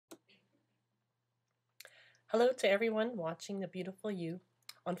Hello to everyone watching The Beautiful You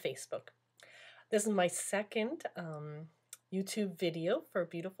on Facebook. This is my second YouTube video for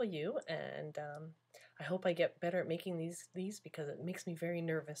Beautiful You, and I hope I get better at making these because it makes me very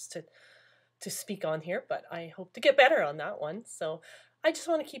nervous to speak on here, but I hope to get better on that one. So I just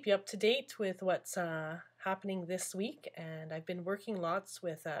want to keep you up to date with what's happening this week, and I've been working lots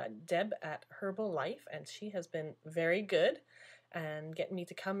with Deb at Herbal Life, and she has been very good and getting me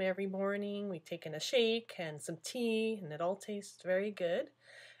to come every morning. We've taken a shake and some tea, and it all tastes very good.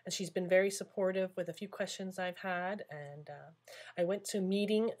 And she's been very supportive with a few questions I've had. And I went to a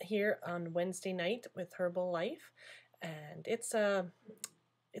meeting here on Wednesday night with Herbal Life, and it's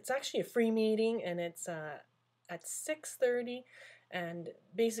actually a free meeting, and it's at 6:30. And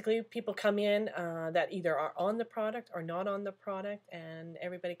basically, people come in that either are on the product or not on the product, and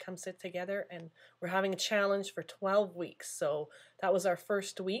everybody comes sit together, and we're having a challenge for 12 weeks. So that was our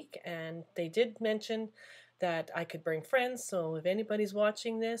first week, and they did mention that I could bring friends. So if anybody's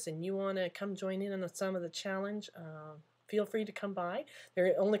watching this and you want to come join in on some of the challenge, feel free to come by.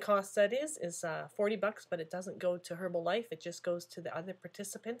 The only cost that is $40, but it doesn't go to Herbal Life. It just goes to the other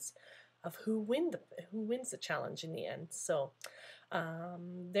participants of who wins the challenge in the end. So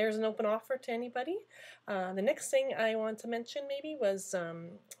there's an open offer to anybody. The next thing I want to mention maybe was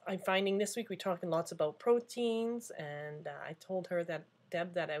I'm finding this week we're talking lots about proteins, and I told her that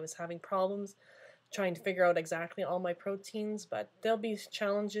Deb that I was having problems trying to figure out exactly all my proteins, but there'll be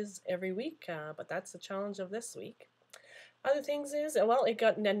challenges every week, but that's the challenge of this week. Other things is, well, it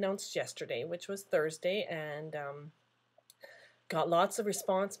got announced yesterday, which was Thursday, and got lots of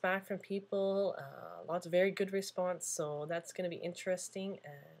response back from people, lots of very good response, so that's going to be interesting.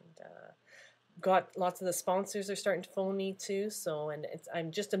 And got lots of the sponsors are starting to phone me too, so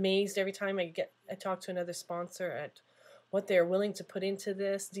I'm just amazed every time I talk to another sponsor at what they're willing to put into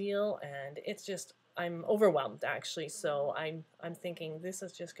this deal, and it's just, I'm overwhelmed actually. So I'm thinking this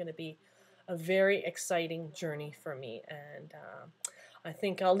is just going to be a very exciting journey for me, and I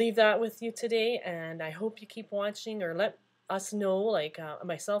think I'll leave that with you today, and I hope you keep watching, or let us know, like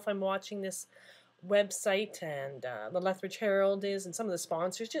myself, I'm watching this website, and the Lethbridge Herald is, and some of the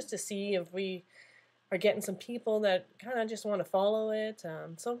sponsors, just to see if we are getting some people that kind of just want to follow it.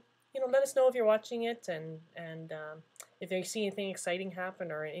 So let us know if you're watching it, and if you see anything exciting happen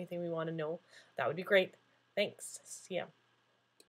or anything we want to know, that would be great. Thanks. See ya.